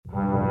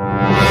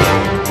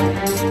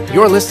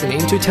You're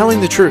listening to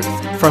Telling the Truth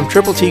from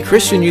Triple T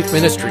Christian Youth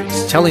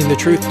Ministries, telling the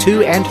truth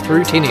to and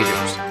through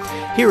teenagers.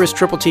 Here is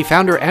Triple T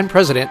founder and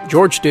president,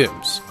 George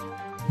Dooms.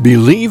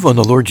 Believe on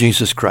the Lord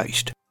Jesus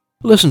Christ.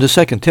 Listen to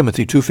 2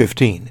 Timothy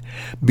 2:15.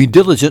 Be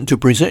diligent to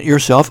present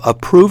yourself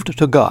approved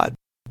to God,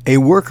 a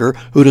worker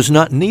who does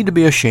not need to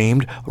be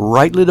ashamed,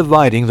 rightly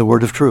dividing the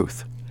word of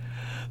truth.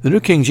 The New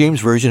King James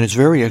Version is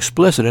very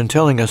explicit in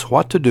telling us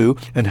what to do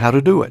and how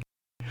to do it.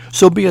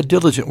 So be a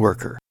diligent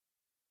worker.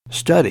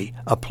 Study,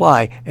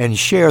 apply, and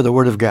share the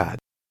Word of God.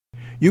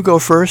 You go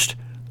first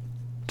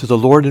to the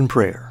Lord in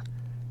prayer.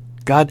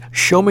 God,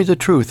 show me the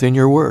truth in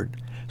your Word.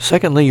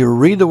 Secondly, you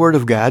read the Word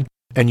of God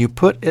and you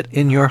put it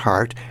in your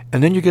heart,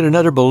 and then you get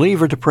another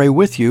believer to pray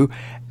with you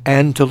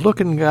and to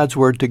look in God's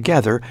Word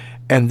together,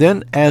 and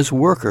then as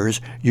workers,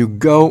 you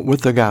go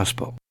with the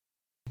gospel.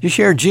 You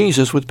share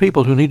Jesus with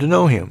people who need to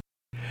know Him.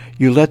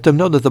 You let them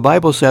know that the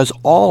Bible says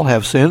all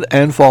have sinned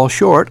and fall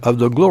short of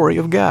the glory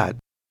of God.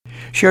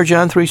 Share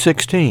John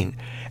 3:16,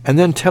 and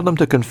then tell them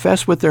to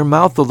confess with their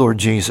mouth the Lord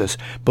Jesus,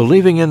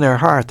 believing in their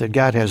heart that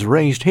God has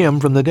raised Him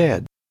from the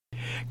dead.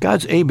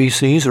 God's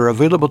ABCs are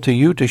available to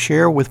you to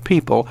share with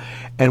people,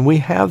 and we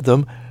have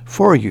them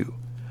for you.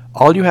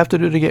 All you have to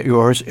do to get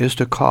yours is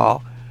to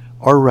call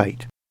or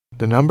write.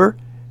 The number?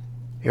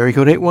 Area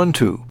code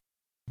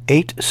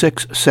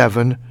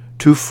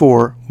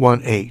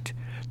 812-867-2418.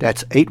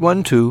 That's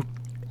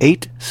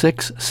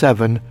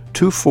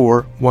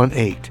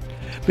 812-867-2418.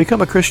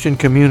 Become a Christian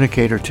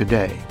communicator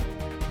today.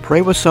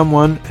 Pray with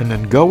someone and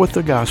then go with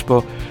the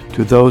gospel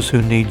to those who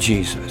need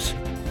Jesus.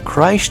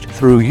 Christ,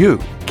 through you,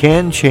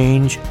 can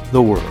change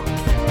the world.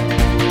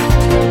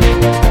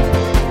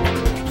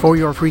 For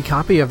your free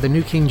copy of the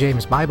New King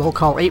James Bible,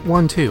 call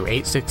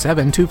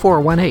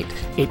 812-867-2418,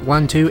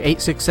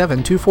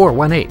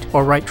 812-867-2418,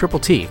 or write Triple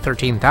T,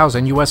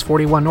 13,000 U.S.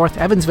 41 North,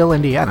 Evansville,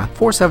 Indiana,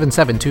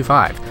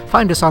 47725.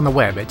 Find us on the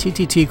web at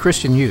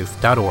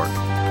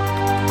tttchristianyouth.org.